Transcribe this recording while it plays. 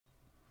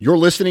You're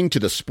listening to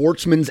the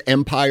Sportsman's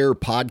Empire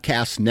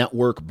Podcast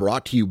Network,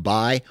 brought to you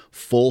by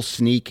Full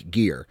Sneak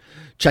Gear.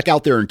 Check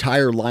out their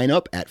entire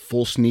lineup at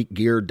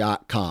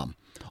fullsneakgear.com.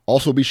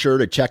 Also be sure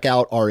to check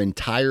out our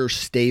entire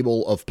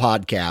stable of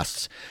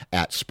podcasts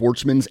at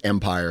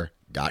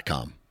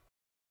sportsmansempire.com.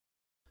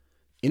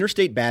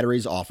 Interstate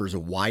Batteries offers a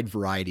wide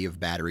variety of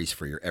batteries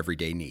for your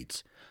everyday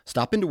needs.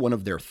 Stop into one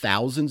of their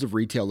thousands of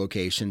retail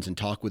locations and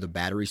talk with a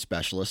battery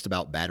specialist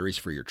about batteries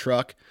for your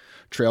truck,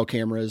 trail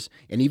cameras,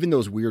 and even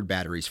those weird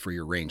batteries for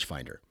your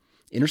rangefinder.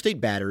 Interstate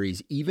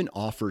Batteries even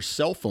offers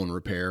cell phone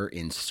repair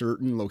in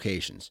certain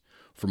locations.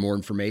 For more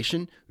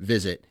information,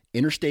 visit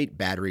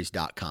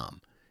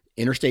interstatebatteries.com.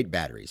 Interstate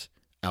Batteries,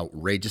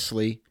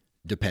 outrageously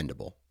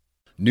dependable.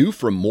 New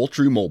from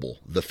Moultrie Mobile,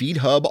 the Feed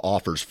Hub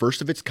offers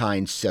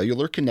first-of-its-kind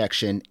cellular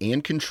connection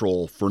and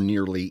control for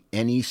nearly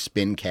any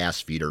spin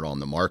cast feeder on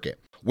the market.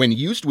 When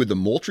used with the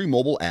Moultrie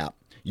Mobile app,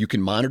 you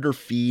can monitor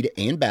feed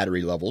and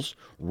battery levels,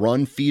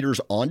 run feeders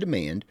on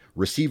demand,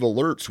 receive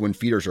alerts when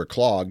feeders are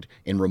clogged,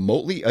 and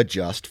remotely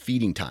adjust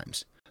feeding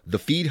times. The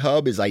Feed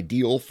Hub is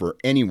ideal for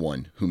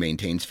anyone who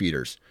maintains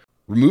feeders.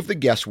 Remove the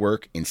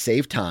guesswork and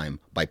save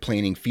time by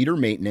planning feeder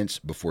maintenance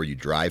before you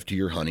drive to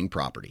your hunting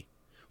property.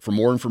 For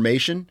more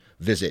information,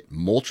 visit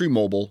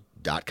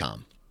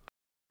moultriemobile.com.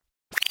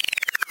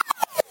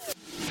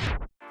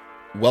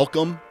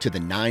 Welcome to the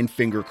Nine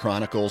Finger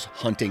Chronicles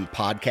Hunting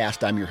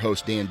Podcast. I'm your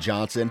host, Dan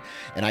Johnson,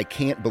 and I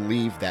can't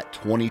believe that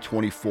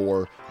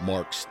 2024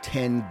 marks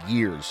 10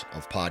 years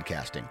of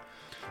podcasting.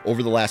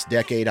 Over the last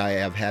decade, I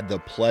have had the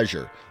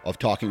pleasure of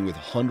talking with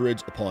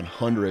hundreds upon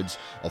hundreds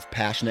of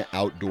passionate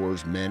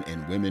outdoors men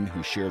and women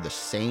who share the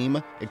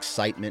same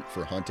excitement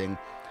for hunting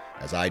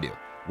as I do.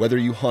 Whether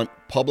you hunt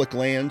public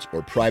lands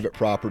or private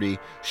property,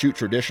 shoot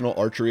traditional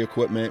archery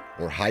equipment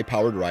or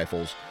high-powered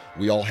rifles,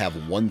 we all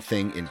have one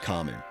thing in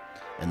common,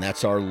 and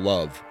that's our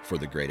love for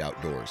the great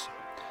outdoors.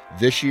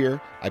 This year,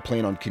 I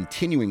plan on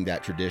continuing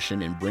that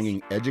tradition and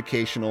bringing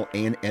educational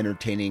and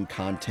entertaining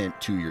content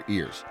to your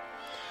ears.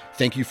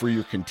 Thank you for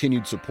your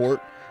continued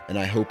support, and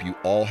I hope you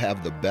all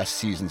have the best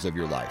seasons of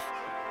your life.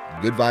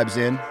 Good vibes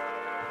in,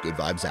 good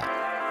vibes out.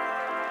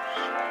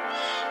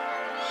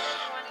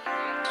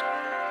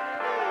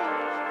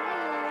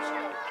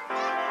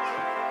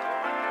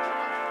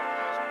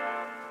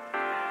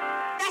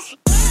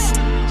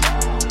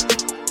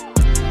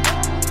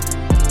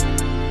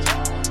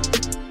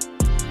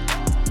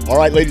 All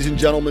right, ladies and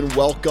gentlemen,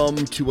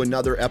 welcome to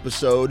another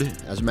episode.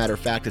 As a matter of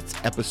fact, it's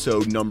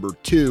episode number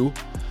 2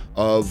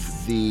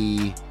 of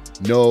the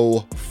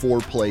No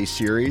Foreplay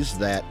series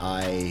that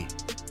I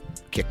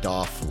kicked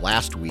off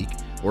last week,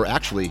 or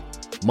actually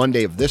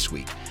Monday of this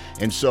week.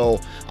 And so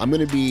I'm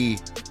going to be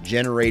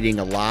generating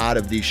a lot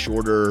of these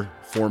shorter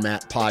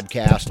format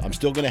podcasts. I'm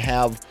still going to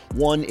have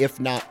one, if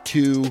not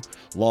 2,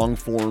 long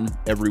form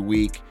every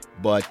week.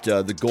 But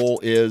the goal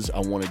is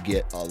I want to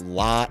get a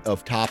lot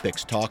of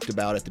topics talked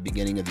about at the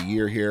beginning of the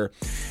year here,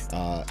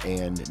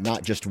 and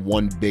not just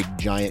one big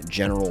giant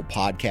general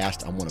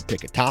podcast. I want to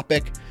pick a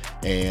topic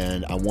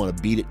and I want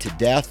to beat it to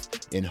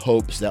death in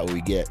hopes that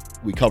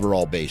we cover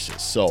all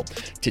bases. So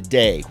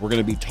today we're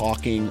going to be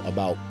talking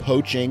about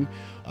poaching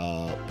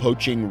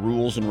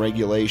rules and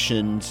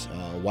regulations,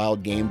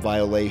 wild game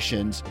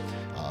violations,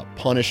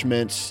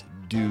 punishments.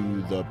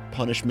 Do the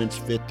punishments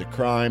fit the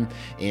crime,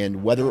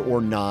 and whether or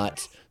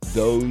not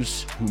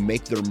those who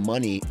make their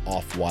money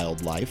off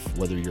wildlife,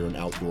 whether you're an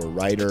outdoor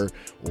writer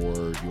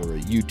or you're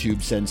a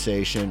YouTube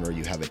sensation or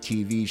you have a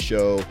TV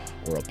show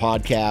or a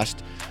podcast,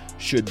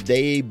 should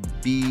they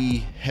be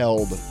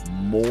held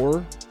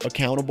more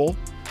accountable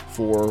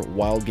for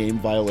wild game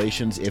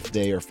violations if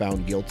they are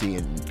found guilty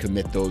and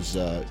commit those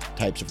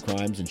types of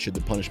crimes, and should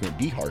the punishment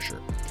be harsher?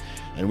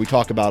 And we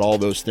talk about all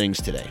those things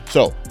today.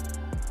 So,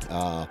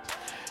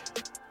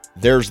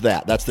 there's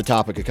that. That's the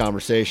topic of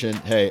conversation.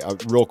 Hey,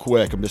 real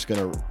quick, I'm just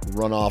going to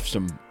run off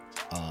some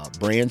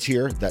brands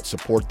here that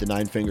support the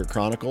Nine Finger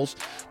Chronicles.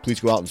 Please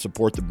go out and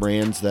support the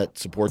brands that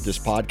support this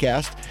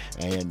podcast,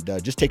 and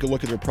just take a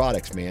look at their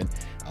products, man.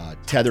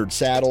 Tethered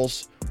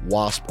Saddles,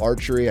 Wasp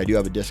Archery. I do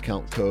have a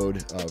discount code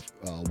of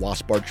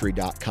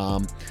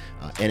wasparchery.com,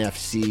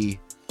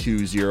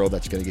 NFC20.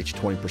 That's going to get you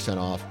 20%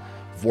 off.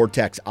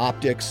 Vortex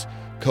Optics,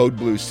 Code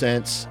Blue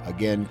Sense,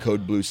 again,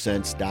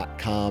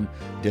 codebluesense.com,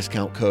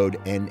 discount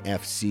code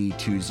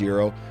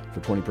NFC20 for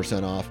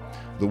 20% off.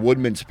 The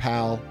Woodman's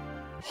Pal,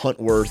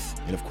 Huntworth,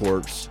 and of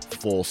course,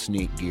 Full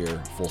Sneak Gear,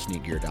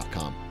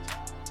 fullsneakgear.com.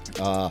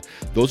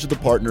 Those are the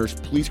partners.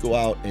 Please go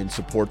out and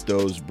support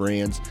those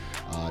brands.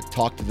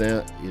 Talk to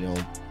them,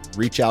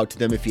 reach out to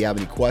them if you have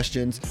any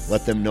questions.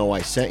 Let them know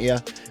I sent you.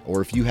 Or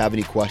if you have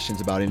any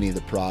questions about any of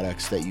the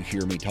products that you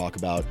hear me talk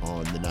about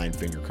on the Nine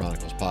Finger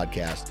Chronicles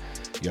podcast,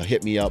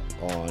 hit me up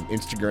on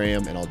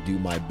Instagram and I'll do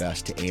my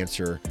best to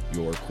answer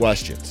your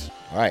questions.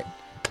 All right.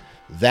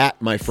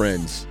 That, my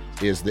friends,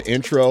 is the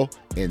intro,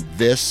 and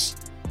this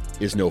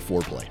is No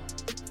Foreplay.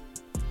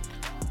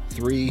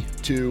 3,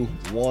 2,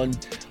 1.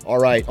 All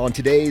right. On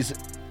today's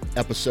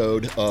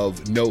episode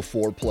of No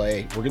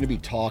Foreplay, we're going to be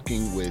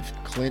talking with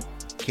Clint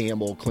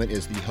Campbell. Clint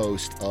is the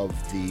host of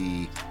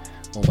the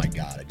Oh my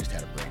God, I just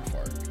had a brain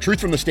fart.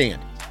 Truth from the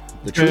stand.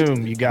 The truth.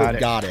 Boom, you got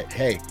it. Got it.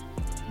 Hey,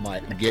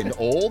 I'm getting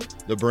old.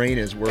 The brain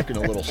is working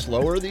a little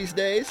slower these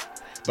days,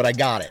 but I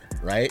got it,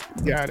 right?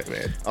 Got it,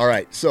 man. All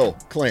right. So,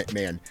 Clint,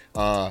 man,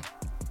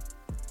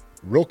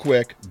 real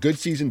quick, good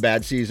season,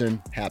 bad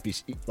season, happy,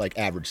 like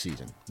average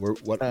season.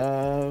 What?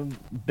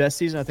 Best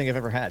season I think I've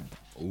ever had.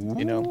 Ooh,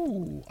 you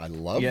know? I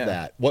love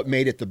that. What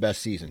made it the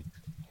best season?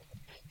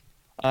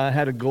 I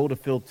had a goal to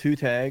fill 2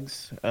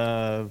 tags,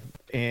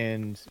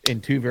 and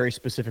in 2 very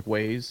specific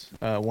ways.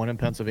 One in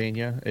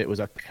Pennsylvania. It was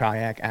a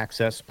kayak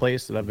access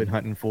place that I've been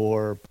hunting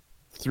for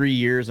 3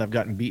 years. I've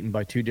gotten beaten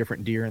by 2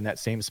 different deer in that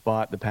same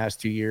spot the past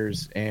 2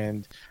 years,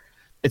 and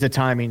it's a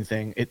timing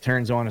thing. It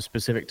turns on a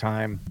specific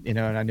time, and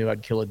I knew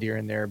I'd kill a deer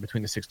in there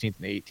between the 16th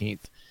and the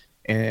 18th.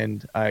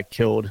 And I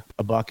killed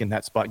a buck in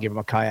that spot, gave him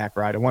a kayak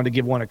ride. I wanted to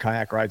give one a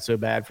kayak ride so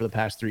bad for the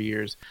past 3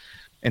 years.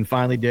 And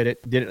finally did it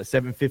at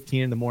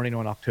 7:15 in the morning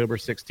on October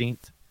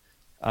 16th.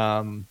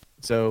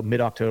 So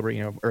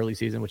mid-October, early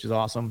season, which is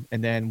awesome.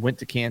 And then went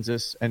to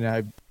Kansas,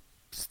 and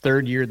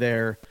 3rd year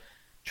there,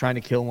 trying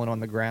to kill one on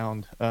the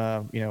ground.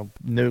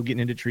 No getting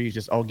into trees,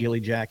 just all ghillie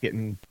jacket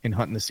and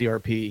hunting the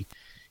CRP,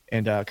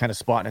 and kind of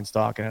spotting and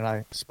stalking. And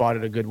I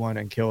spotted a good one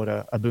and killed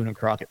a Boone and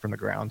Crockett from the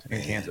ground in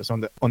Kansas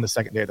on the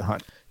 2nd day of the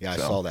hunt. Yeah, I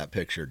saw that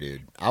picture,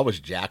 dude. I was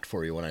jacked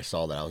for you when I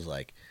saw that. I was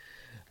like,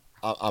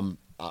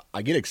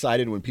 I get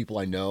excited when people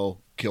I know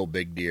kill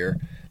big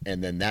deer,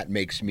 and then that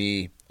makes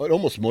me, it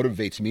almost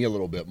motivates me a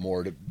little bit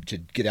more to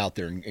get out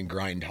there and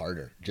grind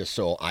harder, just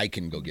so I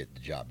can go get the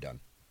job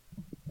done.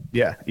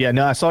 Yeah.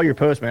 No, I saw your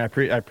post, man.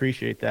 I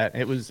appreciate that.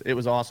 It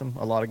was awesome.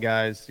 A lot of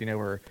guys,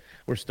 were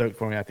stoked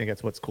for me. I think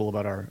that's what's cool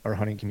about our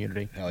hunting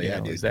community. Hell yeah,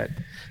 dude. Is that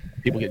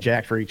people get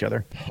jacked for each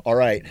other. All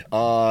right.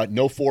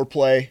 No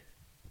foreplay.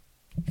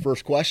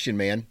 First question,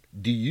 man.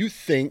 Do you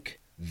think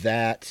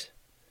that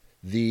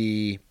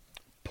the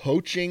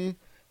poaching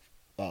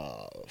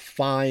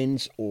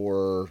fines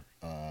or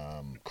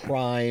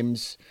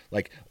crimes,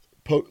 like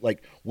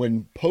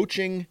when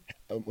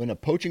a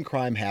poaching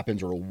crime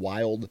happens or a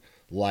wild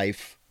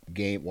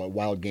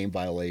game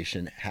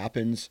violation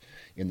happens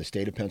in the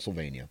state of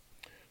Pennsylvania,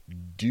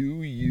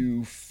 do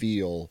you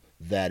feel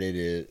that it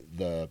is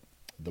the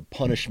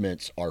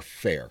punishments are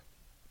fair?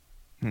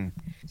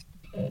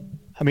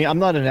 I mean, I'm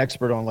not an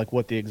expert on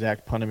what the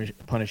exact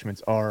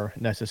punishments are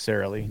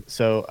necessarily.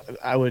 So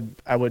I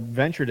would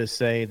venture to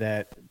say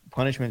that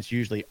punishments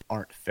usually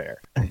aren't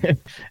fair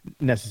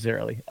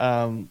necessarily.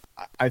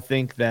 I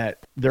think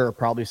that there are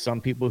probably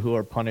some people who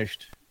are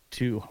punished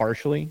too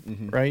harshly,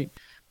 right?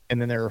 And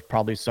then there are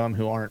probably some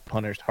who aren't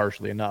punished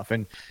harshly enough.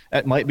 And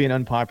that might be an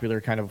unpopular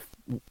kind of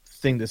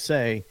thing to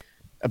say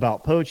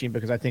about poaching,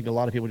 because I think a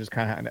lot of people just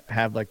kind of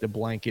have the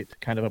blanket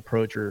kind of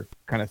approach, or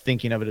kind of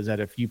thinking of it as that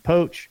if you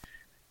poach,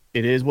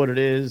 it is what it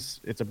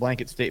is. It's a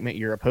blanket statement.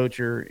 You're a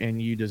poacher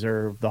and you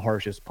deserve the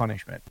harshest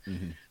punishment.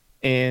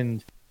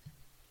 And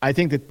I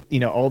think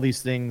that, all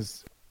these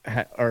things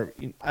are,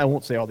 I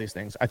won't say all these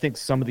things. I think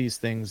some of these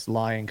things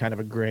lie in kind of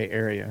a gray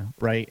area,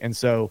 right? And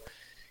so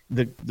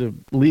the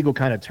legal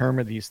kind of term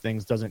of these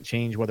things doesn't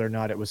change whether or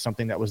not it was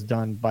something that was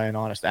done by an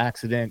honest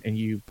accident and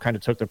you kind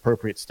of took the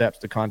appropriate steps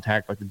to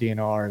contact the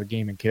DNR or the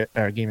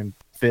Game and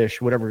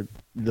Fish, whatever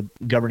the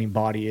governing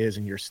body is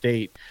in your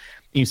state.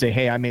 And you say,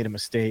 hey, I made a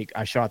mistake.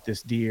 I shot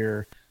this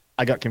deer.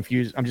 I got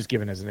confused. I'm just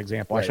giving as an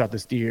example. Right. I shot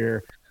this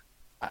deer.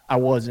 I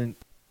wasn't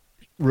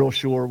real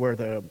sure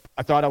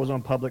I thought I was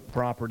on public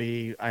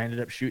property. I ended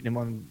up shooting him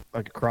on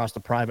across the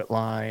private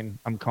line.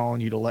 I'm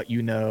calling you to let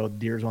you know the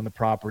deer's on the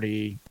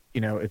property.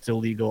 It's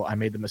illegal. I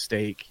made the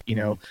mistake,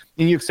 and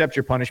you accept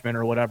your punishment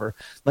or whatever.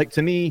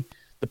 To me,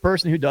 the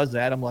person who does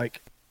that, I'm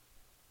like,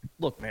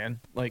 look, man,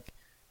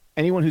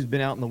 anyone who's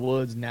been out in the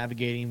woods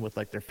navigating with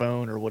their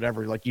phone or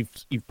whatever,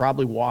 you've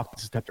probably walked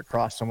and stepped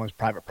across someone's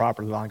private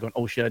property line going,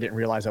 oh shit, I didn't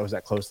realize I was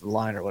that close to the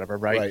line or whatever.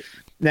 Right.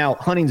 Now,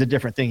 hunting's a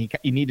different thing.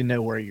 You need to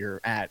know where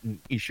you're at, and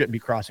you shouldn't be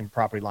crossing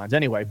property lines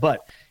anyway.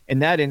 But in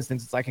that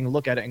instance, I can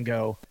look at it and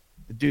go,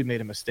 the dude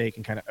made a mistake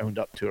and kind of owned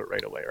up to it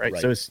right away. Right.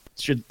 So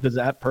does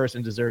that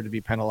person deserve to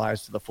be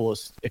penalized to the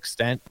fullest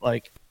extent?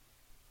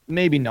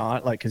 Maybe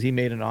not, because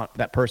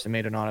that person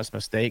made an honest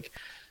mistake,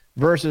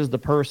 versus the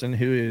person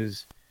who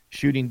is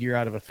shooting deer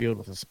out of a field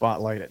with a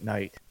spotlight at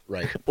night,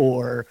 right?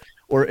 or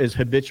is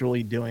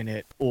habitually doing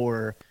it,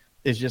 or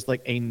is just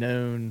a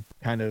known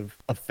kind of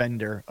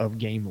offender of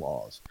game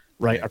laws,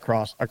 right?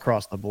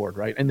 Across the board,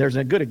 right? And there's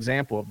a good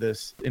example of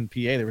this in PA.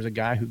 There was a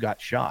guy who got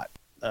shot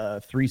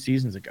 3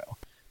 seasons ago.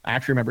 I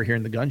actually remember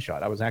hearing the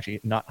gunshot. I was actually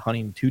not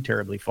hunting too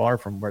terribly far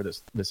from where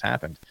this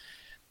happened,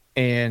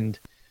 and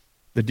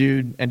the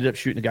dude ended up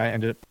shooting the guy,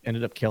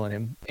 ended up killing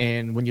him.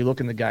 And when you look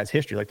in the guy's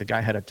history, the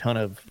guy had a ton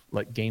of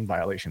game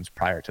violations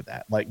prior to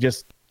that,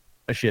 just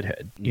a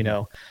shithead,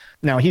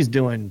 Now he's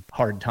doing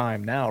hard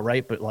time now,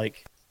 right? But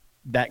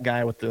that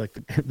guy with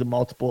the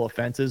multiple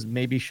offenses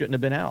maybe shouldn't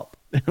have been out,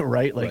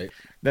 right? Right.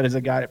 That is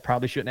a guy that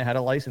probably shouldn't have had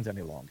a license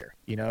any longer,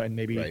 and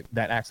maybe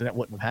that accident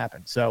wouldn't have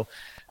happened. So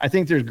I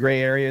think there's gray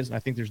areas, and I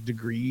think there's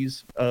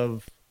degrees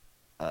of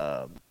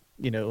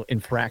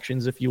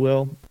infractions, if you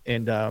will.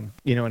 And,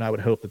 and I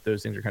would hope that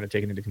those things are kind of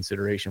taken into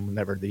consideration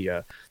whenever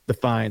the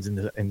fines and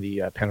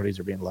the penalties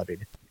are being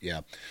levied.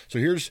 Yeah. So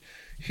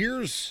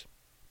here's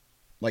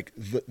like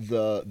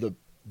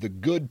the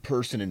good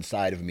person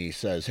inside of me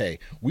says, hey,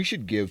 we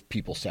should give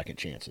people second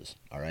chances.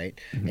 All right.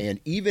 Mm-hmm. And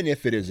even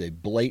if it is a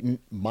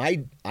blatant,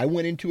 I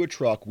went into a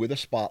truck with a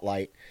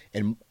spotlight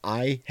and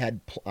I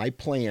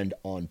planned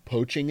on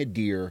poaching a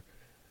deer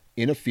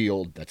in a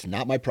field that's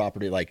not my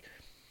property. Like,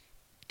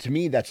 to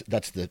me, that's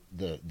the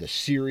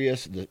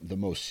serious, the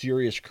most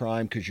serious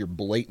crime, because you're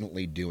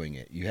blatantly doing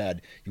it. You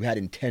had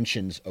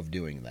intentions of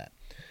doing that.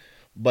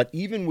 But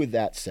even with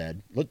that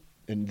said, look,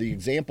 and the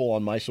example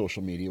on my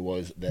social media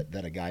was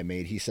that a guy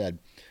made. He said,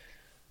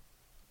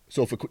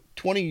 so if a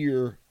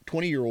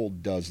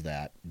 20-year-old does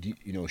that,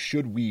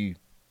 should we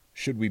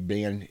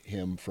ban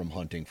him from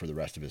hunting for the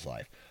rest of his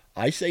life?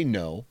 I say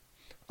no.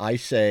 I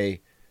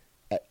say,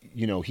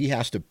 he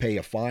has to pay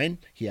a fine.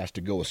 He has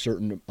to go a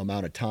certain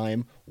amount of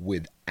time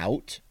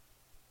without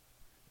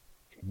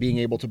being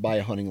able to buy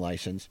a hunting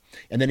license.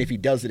 And then if he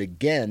does it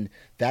again,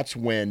 that's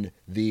when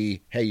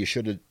hey, you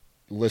should have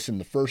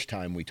listened the first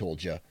time we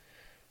told you,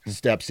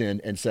 steps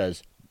in and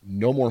says,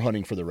 no more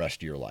hunting for the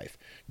rest of your life.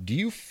 Do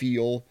you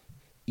feel,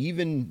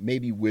 even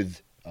maybe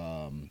with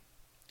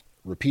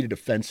repeated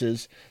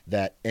offenses,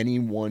 that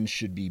anyone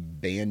should be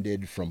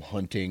banned from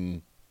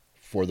hunting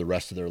for the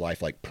rest of their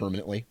life, like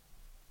permanently?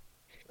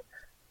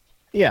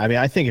 Yeah, I mean,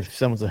 I think if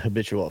someone's a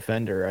habitual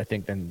offender, I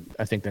think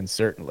then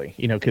certainly,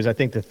 because I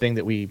think the thing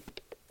that we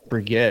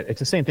forget, it's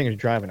the same thing as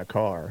driving a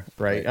car,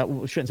 right?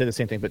 We shouldn't say the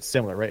same thing, but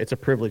similar, right? It's a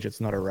privilege.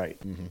 It's not a right.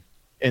 Mm-hmm.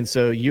 And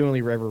so you only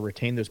ever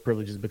retain those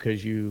privileges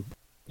because you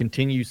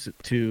continue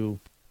to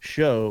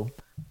show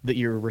that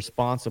you're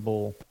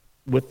responsible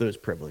with those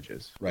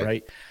privileges,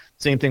 right?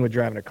 Same thing with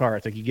driving a car.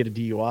 It's like you get a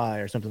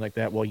DUI or something like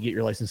that. Well, you get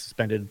your license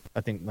suspended.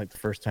 I think like the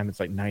first time it's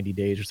like 90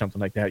 days or something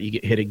like that. You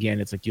get hit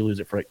again. It's like you lose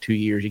it for like 2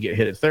 years. You get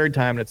hit a third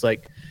time. And it's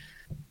like,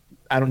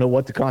 I don't know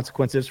what the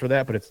consequence is for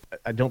that, but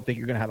I don't think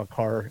you're going to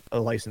have a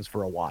license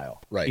for a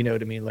while. Right. You know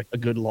what I mean? Like a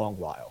good long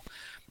while.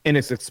 And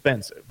it's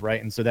expensive,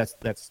 right? And so that's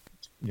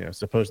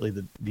supposedly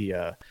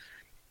the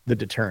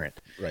deterrent.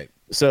 Right.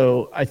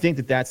 So I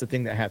think that's the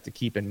thing that I have to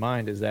keep in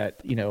mind is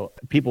that,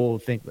 people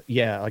think,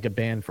 like a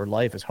ban for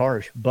life is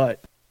harsh,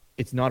 but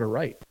it's not a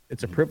right.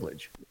 It's a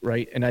privilege,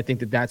 right? And I think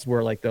that's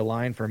where like the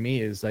line for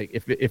me is like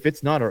if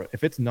it's not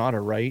a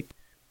right,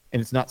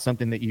 and it's not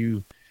something that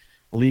you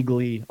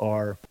legally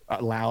are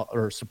allowed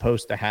or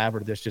supposed to have,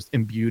 or that's just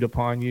imbued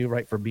upon you,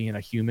 right, for being a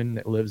human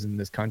that lives in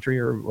this country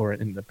or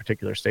in the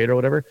particular state or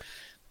whatever,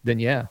 then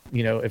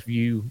if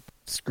you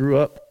screw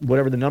up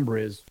whatever the number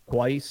is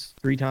twice,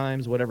 3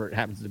 times, whatever it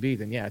happens to be,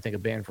 then I think a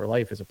ban for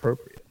life is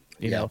appropriate.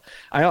 You know,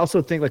 I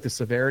also think like the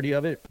severity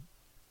of it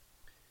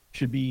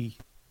should be,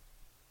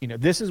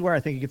 this is where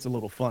I think it gets a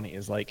little funny,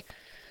 is like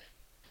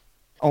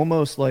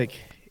almost like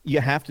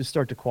you have to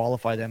start to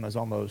qualify them as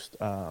almost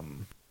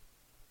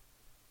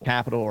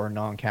capital or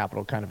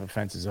non-capital kind of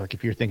offenses. Like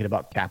if you're thinking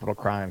about capital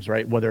crimes,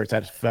 right? Whether it's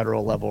at a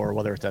federal level or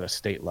whether it's at a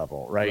state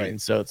level, right?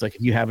 And so it's like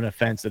if you have an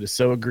offense that is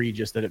so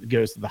egregious that it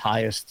goes to the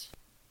highest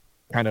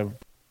kind of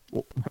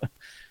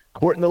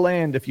court in the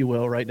land, if you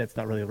will, right? That's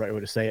not really the right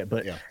way to say it,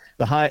 but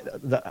the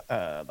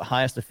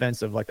highest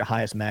offense of like the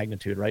highest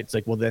magnitude, right? It's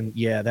like, well, then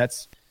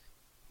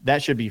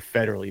that should be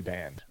federally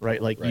banned,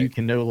 right? Like you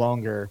can no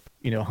longer,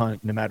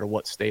 hunt no matter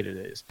what state it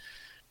is.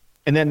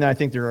 And then I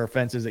think there are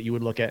offenses that you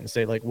would look at and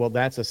say like, well,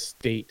 that's a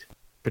state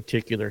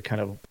particular kind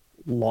of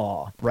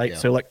law, right?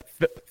 So like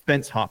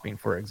fence hopping,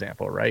 for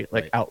example, right?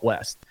 Like out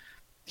west,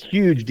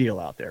 huge deal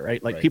out there,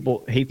 right? Like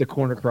people hate the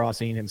corner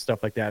crossing and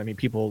stuff like that. I mean,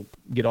 people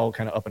get all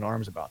kind of up in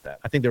arms about that.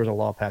 I think there was a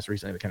law passed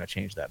recently that kind of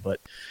changed that,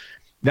 but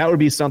that would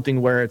be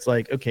something where it's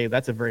like, okay,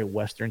 that's a very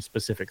Western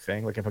specific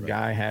thing. Like if a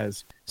guy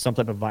has some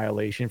type of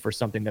violation for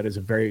something that is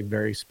a very,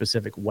 very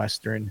specific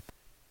Western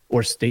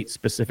or state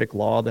specific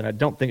law, then I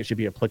don't think it should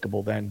be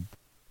applicable then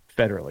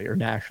federally or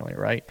nationally,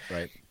 right?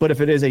 But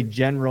if it is a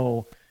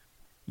general,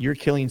 you're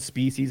killing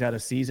species out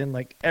of season,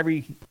 like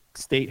every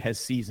state has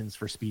seasons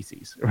for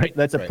species, right?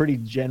 That's a pretty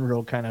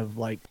general kind of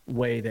like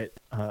way that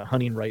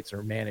hunting rights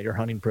are managed or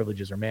hunting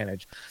privileges are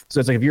managed. So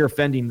it's like if you're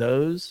offending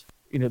those,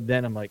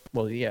 then I'm like,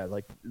 well,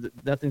 like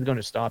nothing's going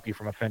to stop you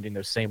from offending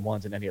those same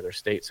ones in any other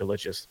state. So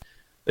let's just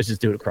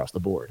do it across the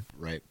board.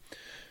 Right.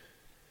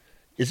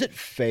 Is it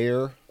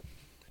fair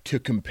to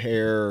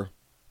compare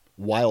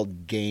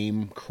wild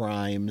game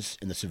crimes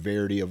and the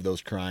severity of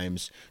those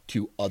crimes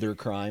to other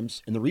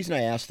crimes? And the reason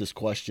I ask this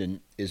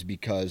question is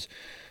because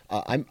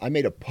I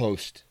made a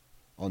post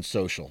on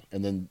social,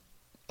 and then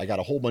I got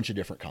a whole bunch of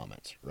different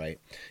comments, right?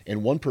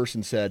 And one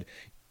person said,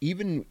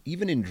 even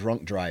in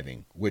drunk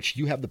driving, which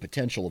you have the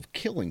potential of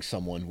killing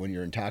someone when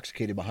you're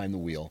intoxicated behind the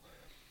wheel,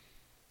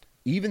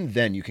 even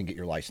then you can get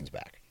your license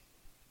back.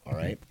 All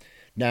right.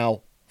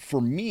 Now,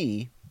 for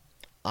me,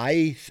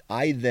 I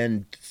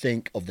then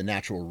think of the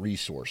natural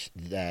resource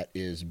that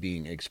is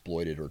being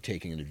exploited or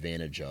taken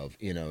advantage of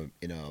in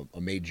a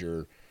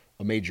major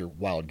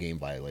wild game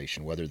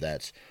violation, whether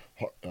that's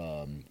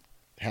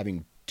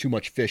having too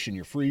much fish in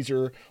your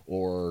freezer,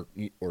 or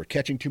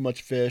catching too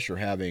much fish, or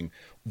having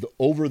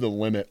over the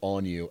limit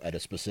on you at a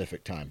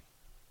specific time.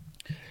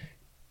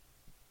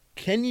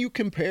 Can you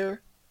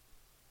compare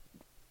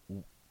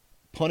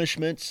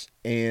punishments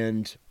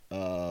and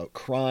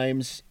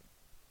crimes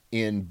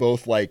in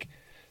both like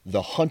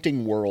the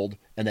hunting world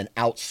and then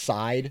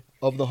outside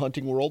of the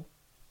hunting world?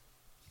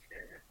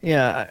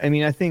 Yeah, I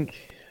mean,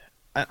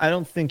 I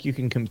don't think you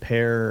can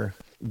compare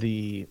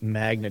the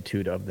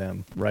magnitude of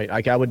them, right?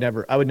 Like I would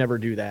never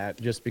do that,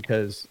 just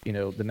because,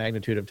 the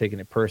magnitude of taking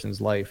a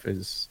person's life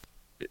is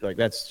like,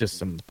 that's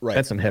just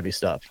that's some heavy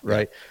stuff,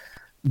 right? Yeah.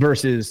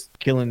 Versus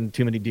killing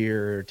too many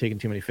deer or taking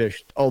too many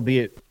fish,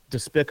 albeit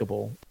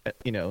despicable,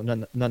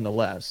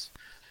 nonetheless.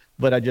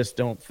 But I just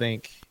don't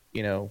think,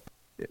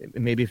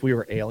 maybe if we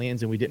were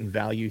aliens and we didn't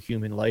value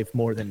human life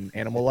more than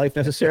animal life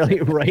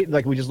necessarily, right?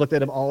 Like we just looked at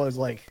them all as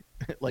like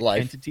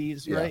life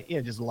entities, right?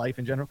 Yeah, just life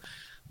in general.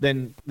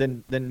 Then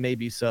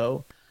maybe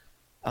so.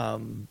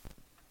 I'm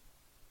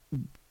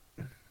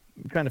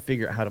trying to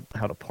figure out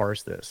how to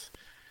parse this.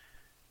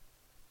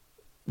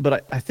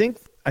 But I think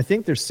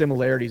there's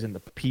similarities in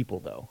the people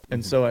though,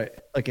 and so I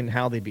like in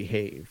how they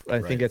behave. I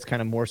think that's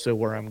kind of more so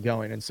where I'm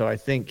going, and so I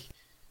think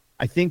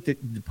that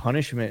the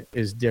punishment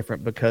is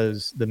different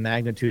because the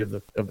magnitude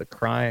of the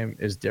crime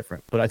is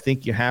different. But I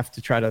think you have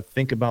to try to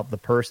think about the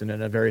person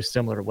in a very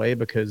similar way,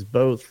 because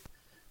both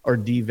are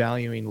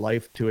devaluing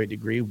life to a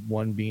degree,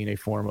 one being a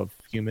form of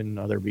human,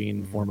 other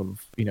being a form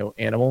of,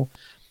 animal.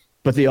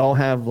 But they all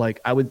have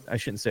I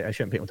shouldn't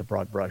paint with a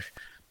broad brush.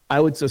 I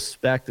would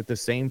suspect that the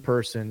same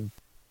person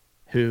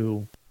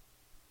who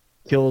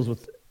kills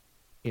with,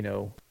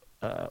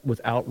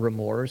 without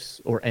remorse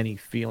or any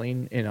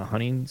feeling in a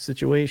hunting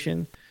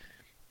situation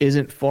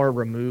isn't far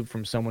removed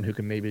from someone who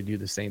can maybe do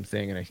the same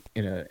thing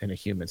in a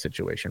human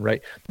situation,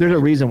 right? There's a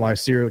reason why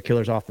serial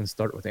killers often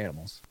start with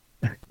animals,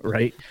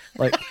 right?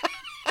 Like,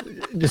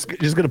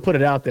 just gonna put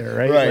it out there,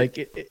 right?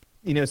 Like,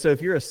 so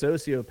if you're a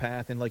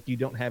sociopath and like you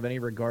don't have any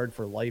regard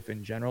for life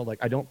in general, like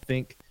I don't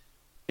think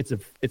it's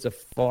a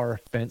far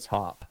fence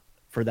hop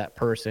for that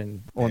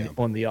person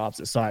on the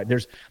opposite side.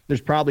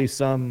 There's probably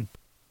some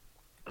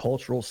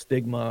cultural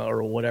stigma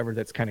or whatever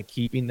that's kind of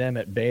keeping them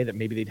at bay, that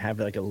maybe they'd have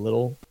like a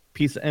little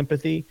piece of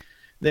empathy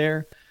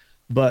there.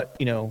 But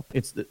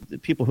it's the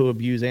people who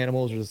abuse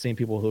animals are the same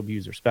people who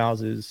abuse their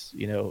spouses,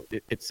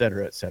 et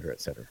cetera, et cetera, et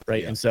cetera,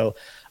 right? And so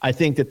I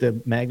think that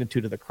the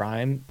magnitude of the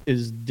crime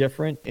is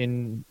different,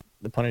 in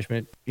the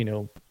punishment,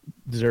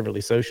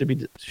 deservedly so should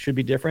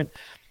be different.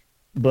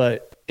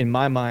 But in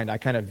my mind, I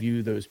kind of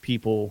view those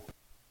people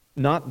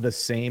not the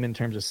same in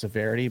terms of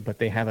severity, but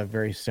they have a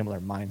very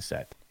similar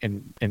mindset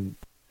in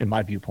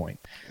my viewpoint.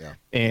 Yeah.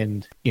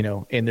 And,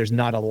 and there's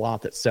not a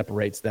lot that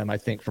separates them, I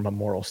think, from a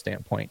moral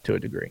standpoint to a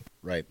degree.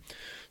 Right.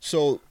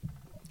 So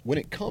when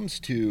it comes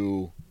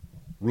to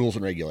rules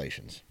and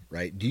regulations,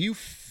 right, do you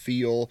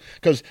feel,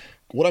 because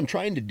what I'm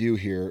trying to do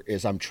here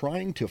is I'm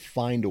trying to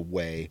find a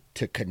way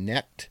to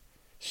connect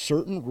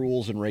certain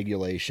rules and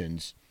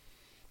regulations,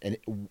 and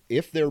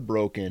if they're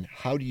broken,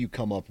 how do you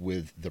come up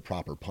with the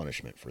proper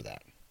punishment for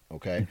that?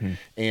 Okay.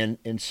 Mm-hmm.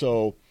 And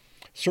so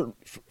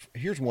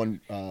here's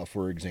one,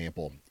 for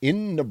example,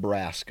 in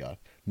Nebraska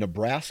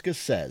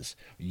says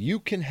you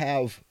can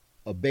have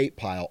a bait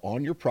pile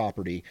on your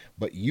property,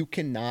 but you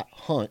cannot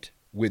hunt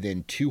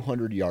within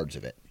 200 yards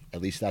of it.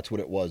 At least that's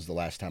what it was the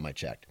last time I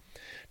checked.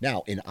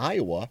 Now in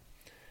Iowa,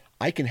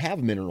 I can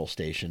have mineral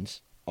stations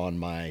on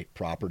my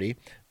property.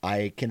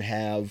 I can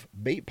have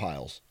bait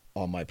piles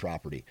on my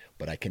property,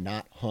 but I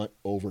cannot hunt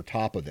over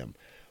top of them.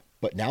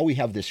 But now we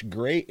have this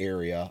gray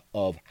area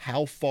of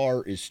how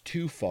far is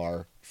too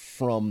far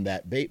from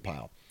that bait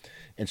pile.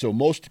 And so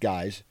most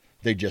guys,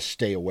 they just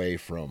stay away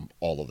from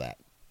all of that,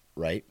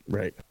 right?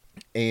 Right.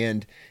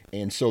 And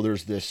so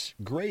there's this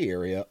gray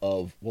area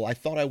of, well, I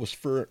thought I was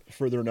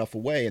further enough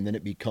away, and then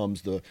it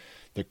becomes the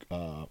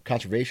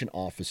conservation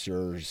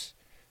officers.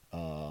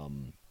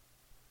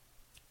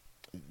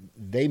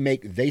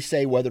 They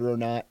say whether or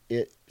not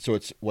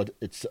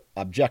it's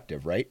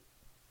objective, right?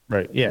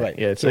 Right. Yeah. Right.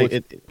 Yeah. So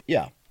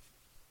yeah.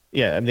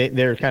 Yeah, and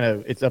they're kind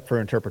of, it's up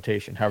for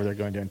interpretation, however they're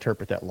going to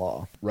interpret that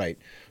law. Right.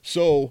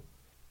 So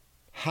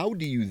how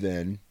do you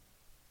then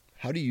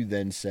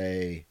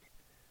say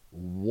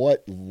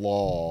what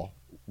wild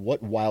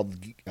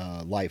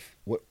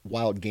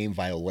game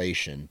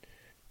violation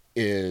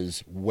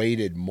is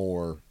weighted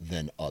more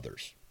than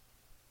others?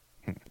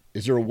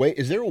 Is there a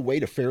way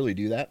to fairly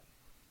do that?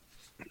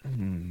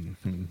 And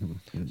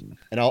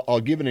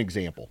I'll give an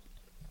example.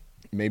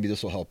 Maybe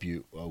this will help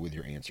you with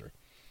your answer.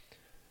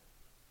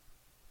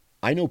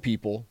 I know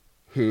people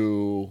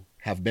who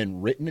have been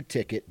written a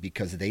ticket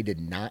because they did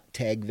not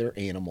tag their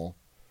animal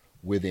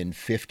within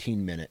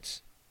 15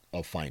 minutes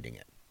of finding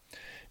it.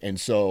 And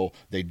so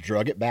they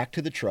drug it back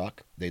to the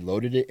truck, they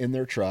loaded it in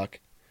their truck,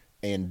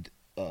 and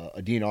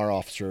a DNR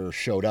officer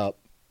showed up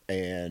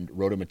and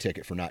wrote them a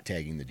ticket for not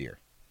tagging the deer.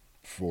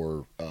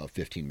 for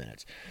 15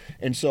 minutes.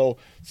 And so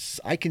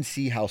I can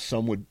see how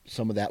some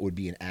of that would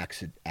be an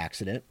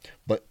accident,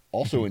 but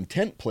also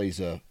intent plays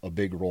a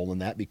big role in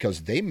that,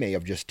 because they may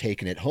have just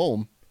taken it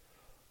home,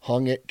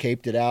 hung it,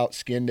 caped it out,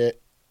 skinned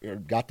it, or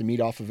got the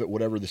meat off of it,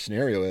 whatever the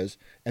scenario is,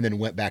 and then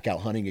went back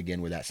out hunting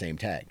again with that same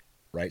tag,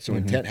 right? So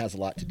intent has a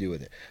lot to do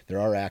with it. There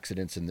are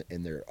accidents and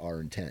there are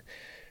intent.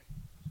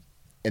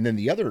 And then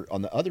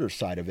on the other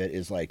side of it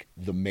is like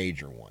the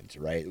major ones,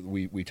 right?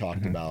 We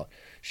talked about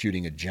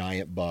shooting a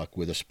giant buck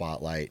with a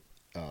spotlight,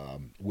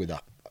 with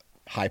a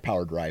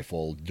high-powered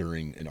rifle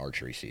during an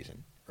archery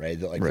season, right?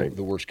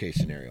 The worst case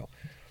scenario.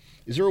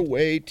 Is there a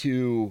way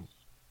to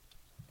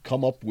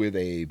come up with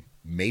a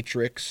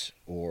matrix,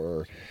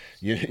 or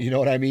you know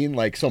what I mean?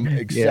 Like some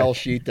Excel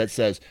sheet that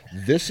says,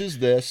 this is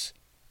this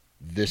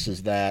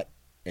is that,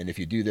 and if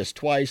you do this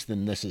twice,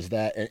 then this is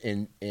that,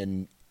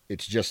 and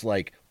it's just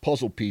like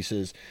puzzle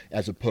pieces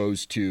as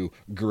opposed to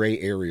gray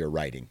area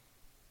writing.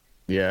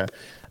 Yeah.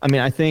 I mean,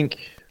 I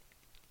think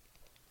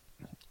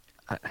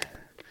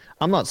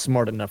I'm not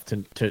smart enough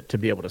to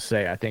be able to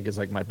say, I think is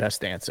like my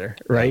best answer,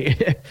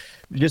 right? Yeah.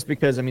 Just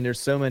because, I mean, there's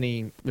so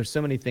many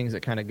things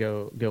that kind of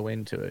go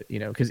into it, you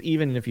know, because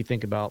even if you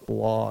think about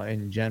law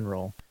in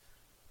general,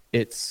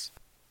 it's,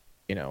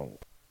 you know,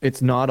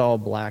 it's not all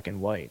black and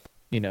white,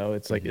 you know,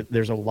 it's like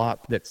there's a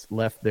lot that's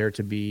left there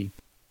to be,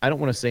 I don't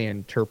want to say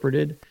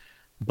interpreted,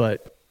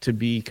 but to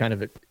be kind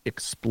of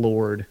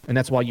explored. And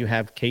that's why you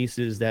have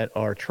cases that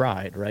are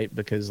tried, right?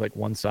 Because like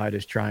one side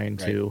is trying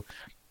to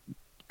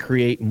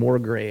create more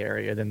gray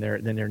area than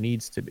there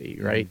needs to be,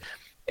 right?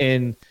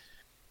 And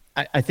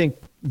I think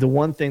the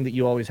one thing that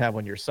you always have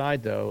on your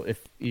side, though,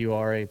 if you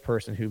are a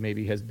person who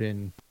maybe has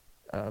been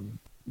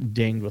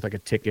dinged with like a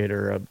ticket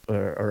or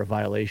a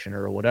violation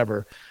or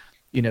whatever,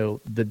 you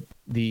know,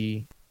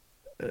 the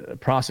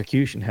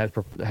prosecution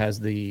has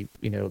the,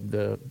 you know,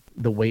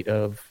 the weight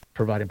of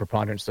providing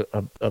preponderance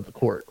of the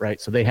court,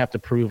 right? So they have to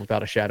prove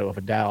without a shadow of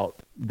a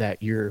doubt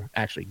that you're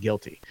actually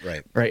guilty,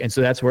 right? And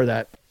so that's where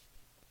that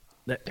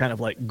kind of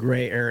like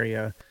gray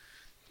area,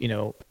 you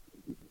know,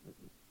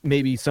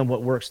 maybe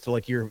somewhat works to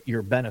like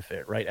your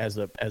benefit, right? As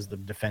the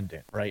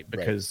defendant, right?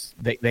 Because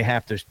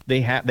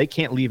they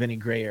can't leave any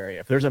gray area.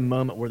 If there's a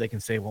moment where they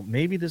can say, well,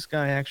 maybe this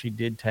guy actually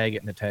did tag it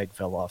and the tag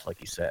fell off, like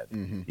you said,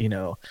 you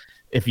know,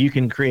 if you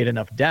can create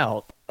enough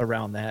doubt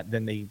around that,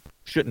 then they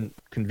shouldn't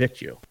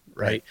convict you,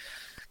 right?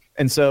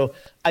 And so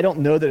I don't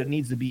know that it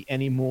needs to be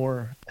any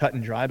more cut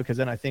and dry, because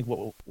then I think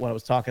what I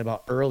was talking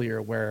about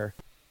earlier, where,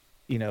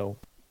 you know,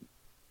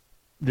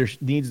 there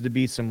needs to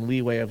be some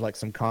leeway of like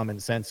some common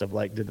sense of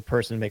like, did the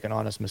person make an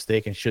honest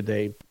mistake, and should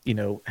they, you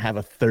know, have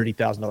a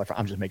 $30,000 fine?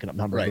 I'm just making up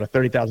numbers, but a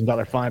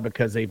 $30,000 fine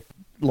because they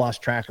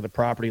lost track of the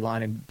property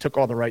line and took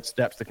all the right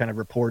steps to kind of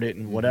report it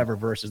and whatever,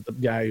 versus the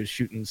guy who's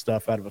shooting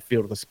stuff out of a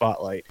field with a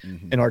spotlight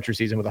in archery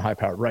season with a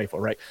high-powered rifle,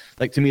 right?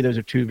 Like, to me, those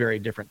are two very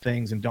different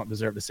things and don't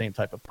deserve the same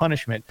type of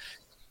punishment.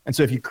 And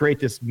so if you create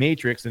this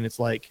matrix, and it's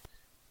like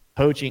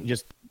poaching,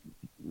 just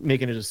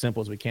making it as simple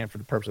as we can for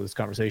the purpose of this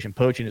conversation,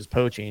 poaching is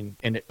poaching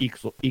and it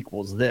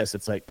equals this.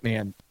 It's like,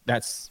 man,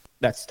 that's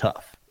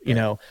tough, you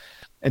know?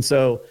 And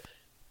so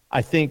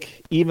I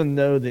think even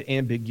though the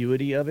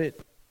ambiguity of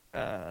it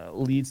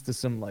leads to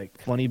some like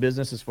funny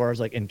business as far as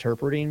like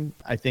interpreting,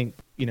 I think,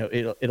 you know,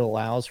 it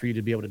allows for you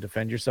to be able to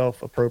defend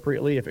yourself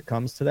appropriately if it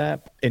comes to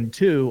that. And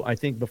two, I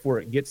think before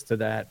it gets to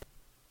that,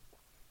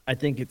 I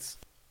think it's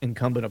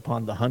incumbent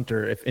upon the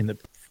hunter, if in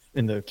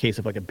the case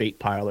of like a bait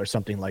pile or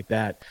something like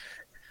that,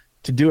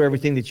 to do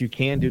everything that you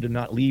can do to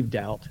not leave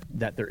doubt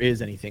that there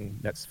is anything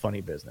that's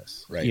funny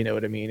business. Right. You know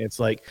what I mean? It's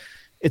like,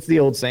 it's the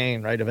old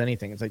saying, right, of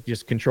anything. It's like,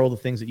 just control the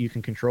things that you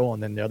can control,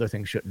 and then the other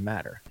things shouldn't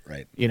matter.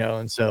 Right. You know,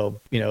 and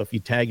so, you know, if you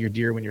tag your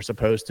deer when you're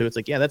supposed to, it's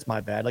like, yeah, that's my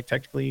bad. Like,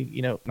 technically,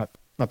 you know,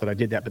 not that I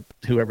did that, but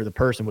whoever the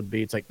person would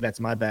be, it's like,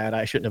 that's my bad.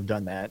 I shouldn't have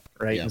done that.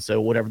 Right. Yeah. And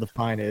so whatever the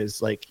fine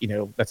is, like, you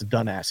know, that's a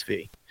dumbass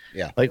fee.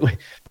 Yeah. Like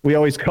we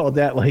always called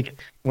that,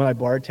 like when I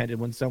bartended,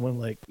 when someone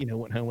like, you know,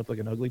 went home with like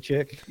an ugly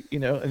chick, you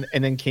know,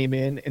 and then came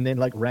in and then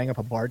like rang up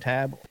a bar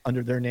tab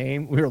under their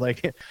name. We were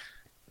like,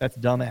 that's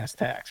dumbass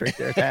tax right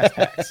there. It's ass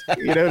tax.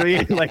 You know what I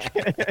mean? Like,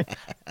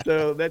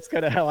 so that's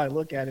kind of how I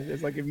look at it.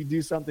 It's like, if you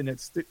do something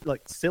that's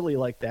like silly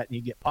like that and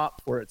you get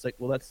popped for it, it's like,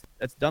 well,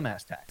 that's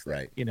dumbass tax.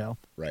 Right. You know?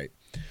 Right.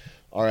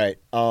 All right.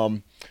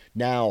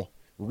 Now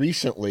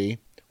recently,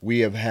 we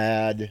have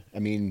had, I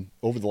mean,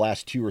 over the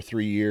last 2 or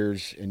 3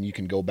 years, and you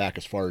can go back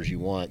as far as you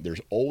want,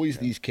 there's always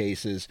these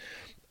cases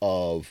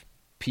of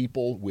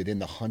people within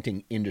the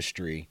hunting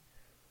industry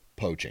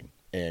poaching.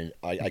 And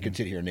I could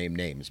sit here and name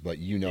names, but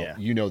you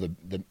know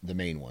the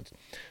main ones.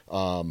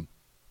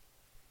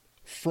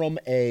 From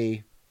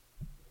a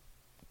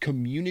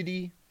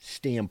community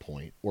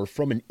standpoint, or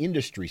from an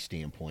industry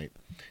standpoint,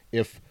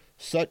 if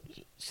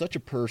such a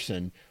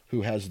person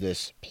who has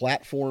this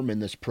platform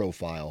and this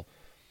profile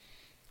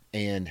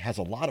and has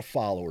a lot of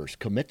followers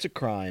commits a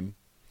crime,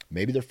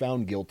 maybe they're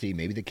found guilty,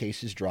 maybe the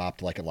case is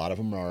dropped, like a lot of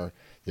them are,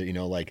 that, you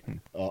know, like,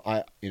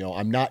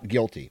 I'm not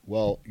guilty.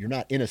 Well, you're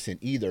not innocent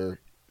either.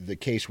 the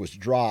case was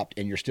dropped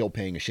and you're still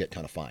paying a shit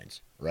ton of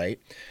fines, right?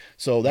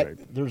 So that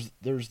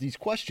there's these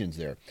questions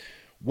there.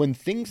 When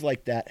things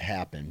like that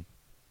happen,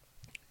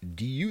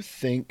 do you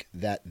think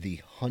that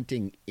the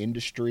hunting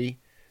industry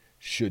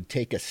should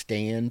take a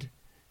stand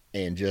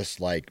and just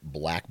like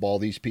blackball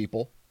these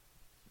people?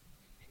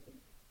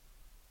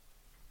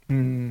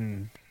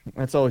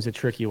 That's always a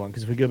tricky one,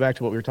 because if we go back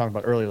to what we were talking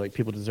about earlier, like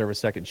people deserve a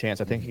second chance.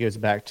 I think it goes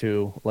back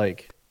to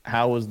like,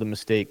 how was the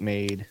mistake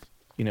made?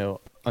 You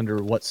know,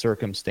 under what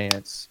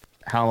circumstance?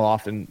 How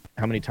often?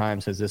 How many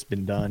times has this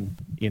been done?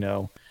 You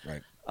know,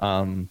 right?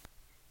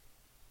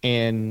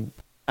 And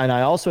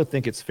I also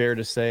think it's fair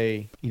to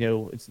say, you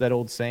know, it's that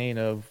old saying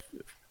of,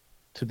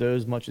 to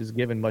those much is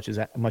given, much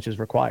is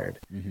required.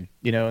 Mm-hmm.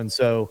 You know, and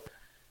so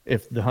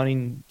if the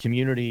hunting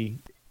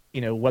community,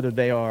 you know, whether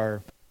they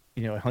are,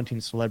 you know, a hunting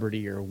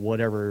celebrity or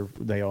whatever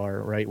they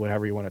are, right,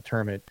 whatever you want to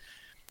term it,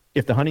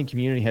 if the hunting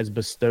community has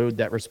bestowed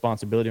that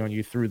responsibility on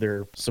you through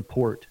their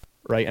support,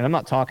 right, and I'm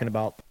not talking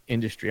about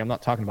industry, I'm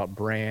not talking about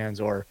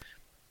brands or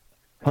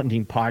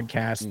hunting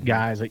podcast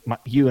guys like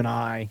you and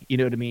I, you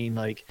know what I mean?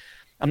 Like,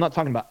 I'm not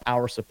talking about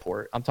our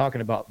support. I'm talking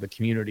about the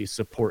community's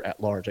support at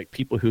large, like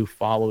people who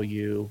follow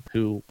you,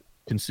 who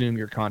consume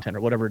your content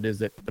or whatever it is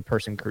that the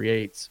person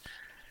creates.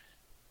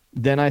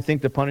 Then I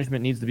think the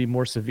punishment needs to be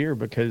more severe,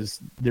 because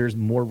there's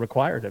more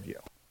required of you.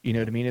 You know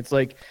what I mean? It's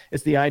like,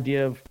 it's the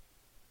idea of,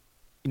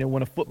 you know,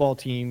 when a football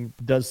team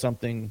does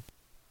something,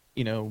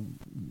 you know,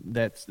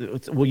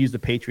 we'll use the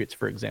Patriots,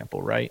 for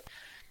example, right?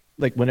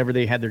 Like whenever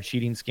they had their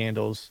cheating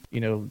scandals, you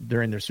know,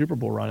 during their Super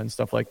Bowl run and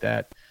stuff like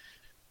that,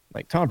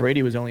 like Tom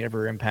Brady was only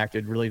ever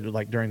impacted really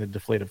like during the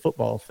deflated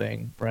football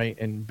thing, right?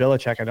 And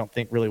Belichick, I don't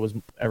think really was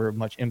ever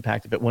much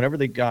impacted. But whenever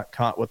they got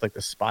caught with like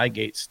the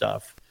Spygate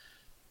stuff,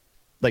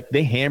 like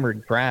they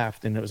hammered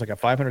Kraft, and it was like a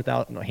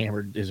 $500,000. No,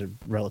 hammered is a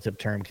relative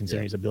term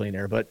considering he's a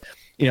billionaire, but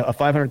you know, a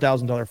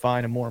 $500,000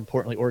 fine, and more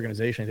importantly,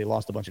 organizationally, they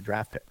lost a bunch of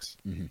draft picks,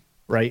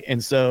 right?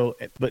 And so,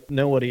 but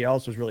nobody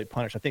else was really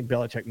punished. I think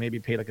Belichick maybe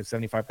paid like a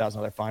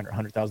 $75,000 fine or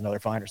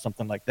 $100,000 fine or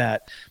something like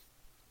that,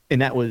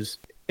 and that was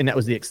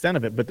the extent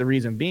of it. But the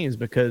reason being is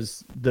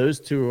because those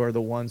two are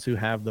the ones who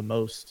have the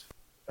most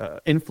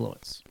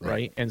influence,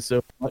 right? And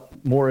so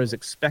more is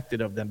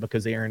expected of them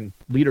because they are in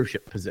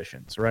leadership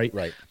positions, right?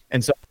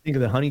 And so I think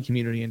of the hunting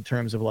community in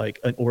terms of like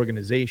an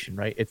organization,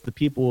 right? It's the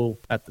people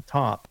at the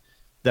top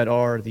that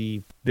are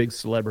the big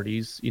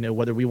celebrities, you know,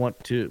 whether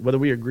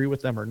we agree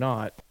with them or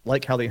not,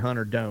 like how they hunt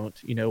or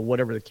don't, you know,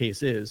 whatever the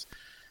case is,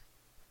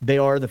 they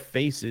are the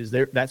faces.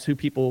 That's who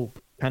people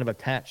kind of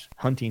attach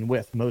hunting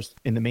with most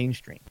in the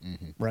mainstream,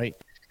 right?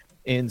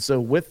 And so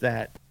with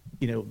that,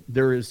 you know,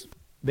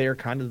 they're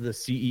kind of the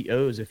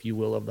CEOs, if you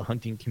will, of the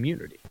hunting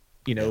community,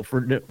 you know,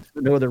 for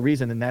no other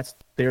reason than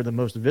they're the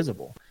most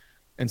visible.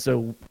 And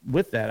so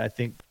with that, I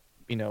think,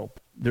 you know,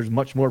 there's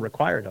much more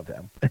required of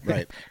them.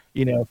 Right.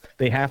 You know,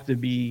 they have to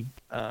be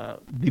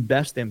the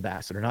best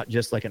ambassador, not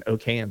just like an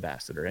okay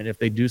ambassador. And if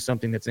they do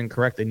something that's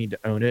incorrect, they need to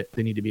own it.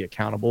 They need to be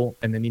accountable,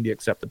 and they need to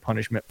accept the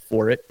punishment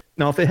for it.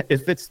 Now,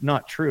 if it's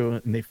not true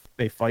and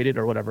they fight it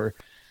or whatever,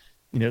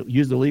 you know,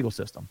 use the legal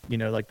system, you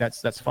know, like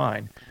that's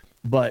fine.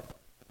 But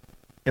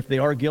if they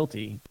are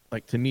guilty,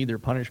 like to me, their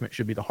punishment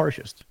should be the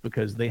harshest,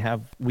 because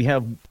we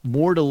have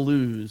more to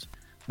lose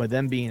by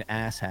them being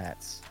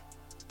asshats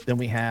than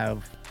we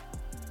have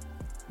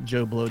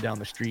Joe Blow down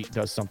the street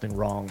does something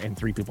wrong and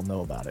 3 people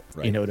know about it.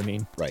 Right. You know what I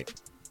mean? Right.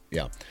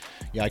 Yeah.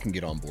 I can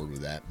get on board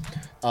with that.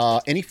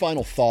 Any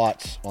final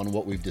thoughts on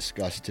what we've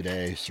discussed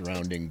today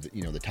surrounding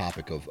the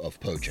topic of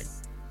poaching?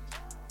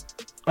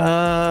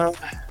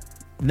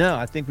 No,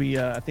 I think we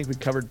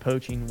covered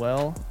poaching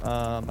well.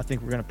 I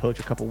think we're going to poach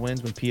a couple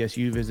wins when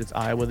PSU visits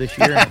Iowa this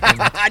year.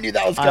 I knew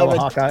that was coming.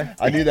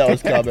 I knew that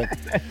was coming.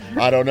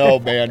 I don't know,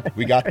 man.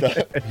 We got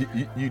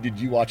did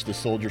you watch the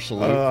soldier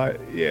salute?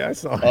 Yeah, I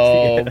saw it.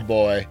 Oh,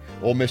 boy.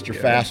 Old Mr.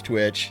 Fast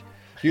Twitch.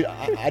 Dude,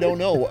 I don't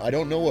know. I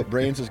don't know what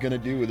Brains is going to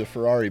do with the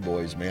Ferrari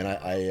boys, man.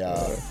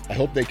 I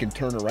hope they can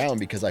turn around,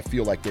 because I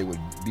feel like they would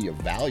be of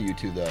value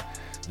to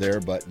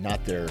but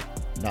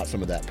not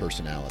some of that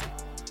personality.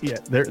 Yeah,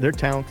 they're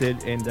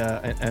talented, and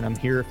I'm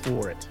here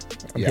for it.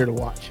 I'm here to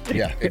watch.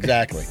 Yeah,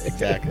 exactly.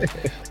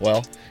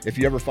 Well, if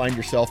you ever find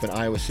yourself in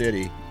Iowa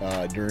City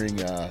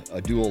during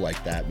a duel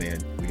like that, man,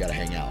 we got to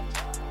hang out.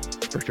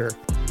 For sure.